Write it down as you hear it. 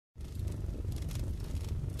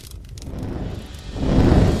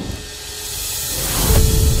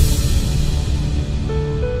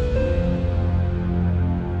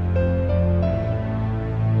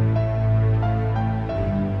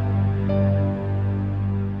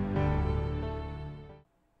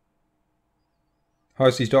Hi,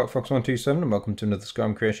 this is DarkFox127 and welcome to another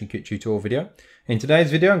Skyrim Creation Kit tutorial video. In today's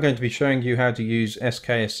video I'm going to be showing you how to use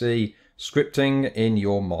SKSE scripting in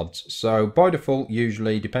your mods. So by default,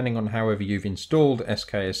 usually, depending on however you've installed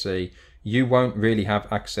SKSE, you won't really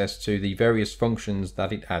have access to the various functions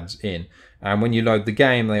that it adds in. And when you load the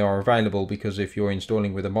game, they are available because if you're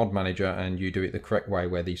installing with a mod manager and you do it the correct way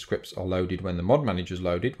where the scripts are loaded when the mod manager is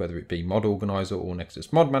loaded, whether it be Mod Organizer or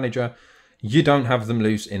Nexus Mod Manager, you don't have them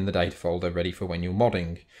loose in the data folder ready for when you're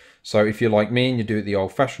modding. So if you're like me and you do it the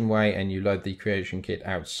old-fashioned way and you load the creation kit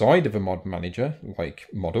outside of a mod manager, like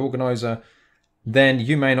Mod Organizer, then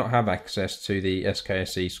you may not have access to the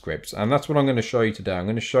SKSE scripts. And that's what I'm going to show you today. I'm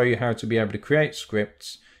going to show you how to be able to create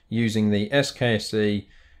scripts using the SKSE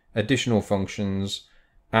additional functions,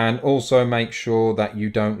 and also make sure that you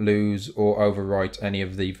don't lose or overwrite any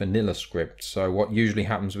of the vanilla scripts. So what usually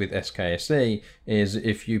happens with SKSE is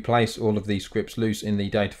if you place all of these scripts loose in the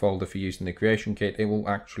data folder for use in the creation kit, it will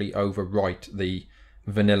actually overwrite the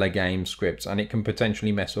vanilla game scripts and it can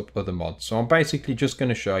potentially mess up other mods. So I'm basically just going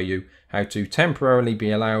to show you how to temporarily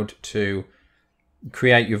be allowed to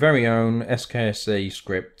create your very own SKSE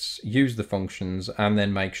scripts, use the functions, and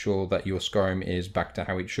then make sure that your Skyrim is back to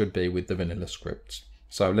how it should be with the vanilla scripts.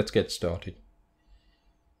 So let's get started.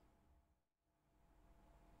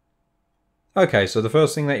 Okay, so the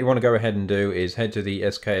first thing that you want to go ahead and do is head to the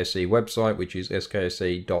SKSE website, which is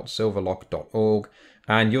skse.silverlock.org,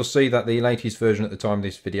 and you'll see that the latest version at the time of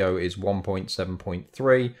this video is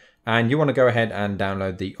 1.7.3, and you want to go ahead and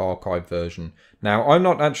download the archive version. Now, I'm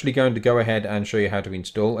not actually going to go ahead and show you how to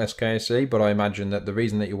install SKSE, but I imagine that the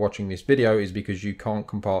reason that you're watching this video is because you can't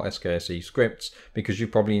compile SKSE scripts, because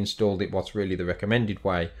you've probably installed it what's really the recommended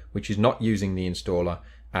way, which is not using the installer,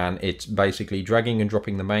 and it's basically dragging and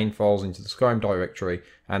dropping the main files into the Skyrim directory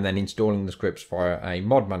and then installing the scripts via a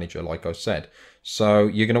mod manager, like I said. So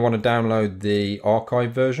you're going to want to download the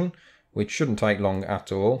archive version, which shouldn't take long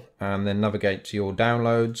at all, and then navigate to your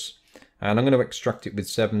downloads. And I'm going to extract it with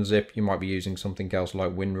 7-zip. You might be using something else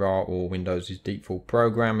like WinRAR or Windows' default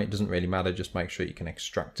program. It doesn't really matter, just make sure you can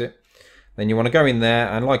extract it. Then you want to go in there,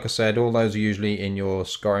 and like I said, all those are usually in your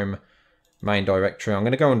Skyrim main directory. I'm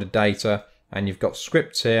going to go under data, and you've got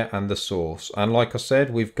scripts here and the source. And like I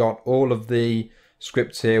said, we've got all of the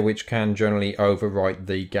scripts here which can generally overwrite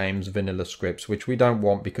the game's vanilla scripts, which we don't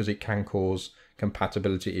want because it can cause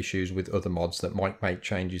compatibility issues with other mods that might make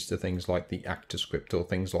changes to things like the actor script or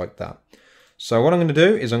things like that. So what I'm going to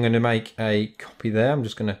do is I'm going to make a copy there. I'm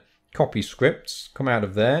just going to copy scripts, come out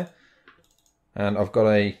of there, and I've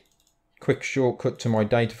got a quick shortcut to my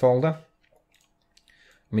data folder.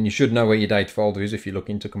 I mean, you should know where your data folder is if you're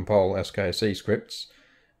looking to compile SKSE scripts.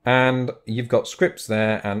 And you've got scripts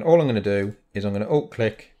there, and all I'm going to do is I'm going to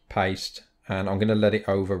alt-click, paste, and I'm going to let it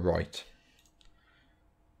overwrite.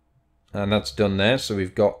 And that's done there. So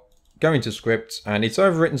we've got go into scripts, and it's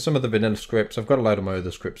overwritten some of the vanilla scripts. I've got a load of my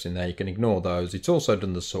other scripts in there. You can ignore those. It's also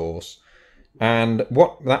done the source. And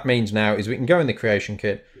what that means now is we can go in the creation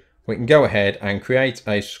kit. We can go ahead and create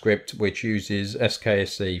a script which uses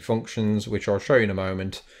SKSE functions, which I'll show you in a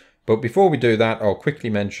moment. But before we do that, I'll quickly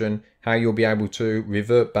mention how you'll be able to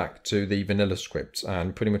revert back to the vanilla scripts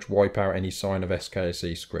and pretty much wipe out any sign of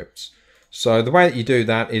SKSE scripts. So the way that you do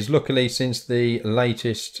that is, luckily, since the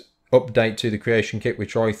latest update to the creation kit,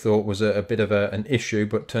 which I thought was a bit of an issue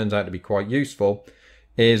but turns out to be quite useful,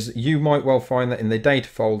 is you might well find that in the data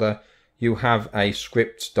folder you have a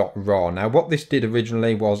script.rar. Now what this did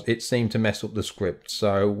originally was it seemed to mess up the script.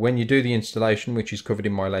 So when you do the installation, which is covered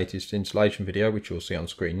in my latest installation video, which you'll see on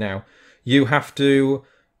screen now, you have to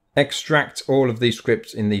extract all of these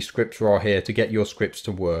scripts in the script.rar here to get your scripts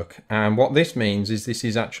to work. And what this means is this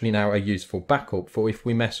is actually now a useful backup for if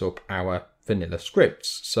we mess up our vanilla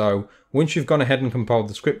scripts. So once you've gone ahead and compiled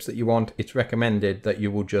the scripts that you want, it's recommended that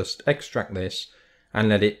you will just extract this and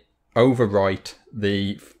let it overwrite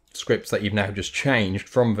the scripts that you've now just changed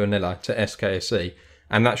from vanilla to SKSE,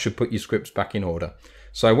 and that should put your scripts back in order.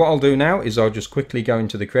 So what I'll do now is I'll just quickly go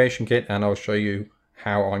into the creation kit and I'll show you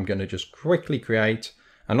how I'm going to just quickly create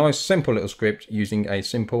a nice simple little script using a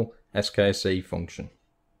simple SKSE function.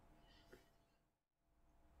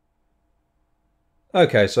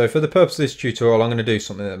 Okay, so for the purpose of this tutorial, I'm going to do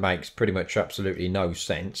something that makes pretty much absolutely no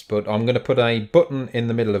sense, but I'm going to put a button in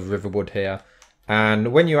the middle of Riverwood here,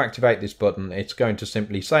 and when you activate this button, it's going to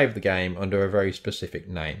simply save the game under a very specific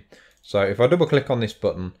name. So if I double click on this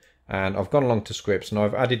button, and I've gone along to scripts, and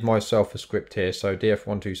I've added myself a script here, so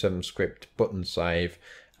df127 script button save,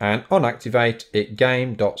 and on activate it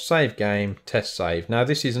game.savegame test save. Now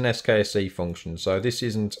this is an SKSE function, so this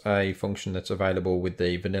isn't a function that's available with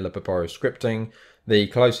the vanilla Papyrus scripting. The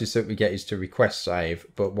closest that we get is to request save,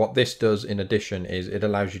 but what this does in addition is it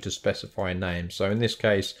allows you to specify a name. So in this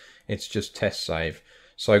case it's just test save.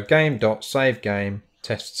 So game.savegame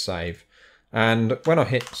test save, and when I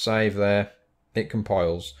hit save there it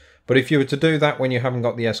compiles. But if you were to do that when you haven't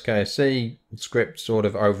got the SKSE script sort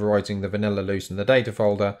of overriding the vanilla loose in the data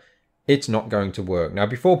folder, it's not going to work. Now,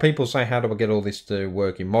 before people say, how do I get all this to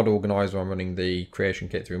work in Mod Organizer? I'm running the creation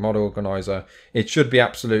kit through Mod Organizer. It should be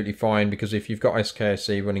absolutely fine, because if you've got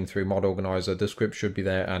SKSE running through Mod Organizer, the script should be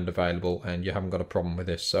there and available, and you haven't got a problem with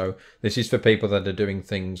this. So this is for people that are doing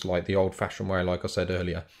things like the old-fashioned way, like I said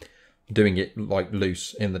earlier, doing it like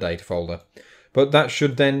loose in the data folder. But that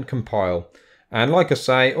should then compile. And like I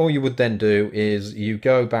say, all you would then do is you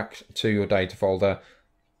go back to your data folder,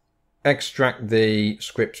 extract the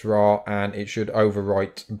scripts raw, and it should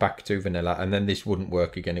overwrite back to vanilla, and then this wouldn't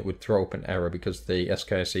work again. It would throw up an error because the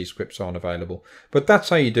SKSE scripts aren't available. But that's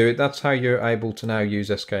how you do it. That's how you're able to now use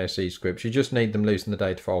SKSE scripts. You just need them loose in the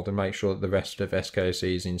data folder and make sure that the rest of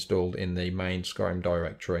SKSE is installed in the main Skyrim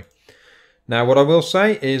directory. Now what I will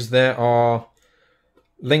say is there are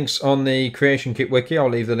links on the Creation Kit wiki. I'll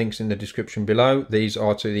leave the links in the description below. These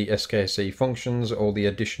are to the SKSE functions, all the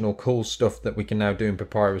additional cool stuff that we can now do in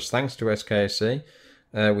Papyrus thanks to SKSE,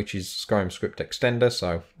 which is Skyrim Script Extender.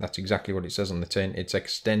 So that's exactly what it says on the tin. It's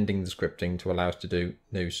extending the scripting to allow us to do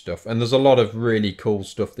new stuff. And there's a lot of really cool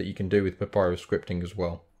stuff that you can do with Papyrus scripting as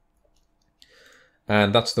well.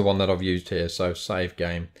 And that's the one that I've used here, so save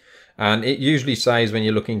game. And it usually says, when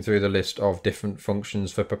you're looking through the list of different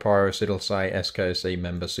functions for Papyrus, it'll say SKSE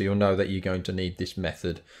member. So you'll know that you're going to need this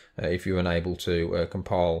method if you're unable to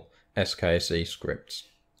compile SKSE scripts.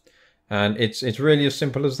 And it's really as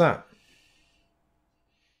simple as that.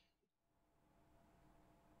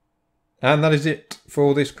 And that is it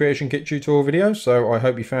for this Creation Kit tutorial video. So I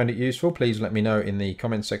hope you found it useful. Please let me know in the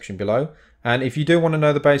comments section below. And if you do want to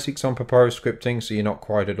know the basics on Papyrus scripting, so you're not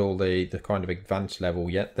quite at all the kind of advanced level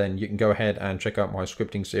yet, then you can go ahead and check out my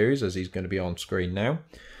scripting series, as he's going to be on screen now.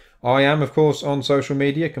 I am, of course, on social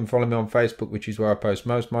media. You can follow me on Facebook, which is where I post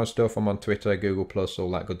most of my stuff. I'm on Twitter, Google+,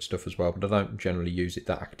 all that good stuff as well, but I don't generally use it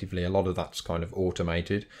that actively. A lot of that's kind of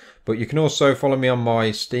automated. But you can also follow me on my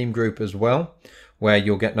Steam group as well, where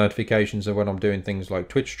you'll get notifications of when I'm doing things like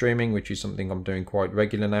Twitch streaming, which is something I'm doing quite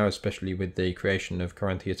regular now, especially with the creation of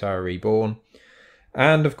Coranthia Tower Reborn.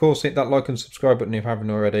 And of course, hit that like and subscribe button if you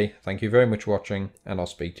haven't already. Thank you very much for watching, and I'll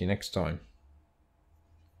speak to you next time.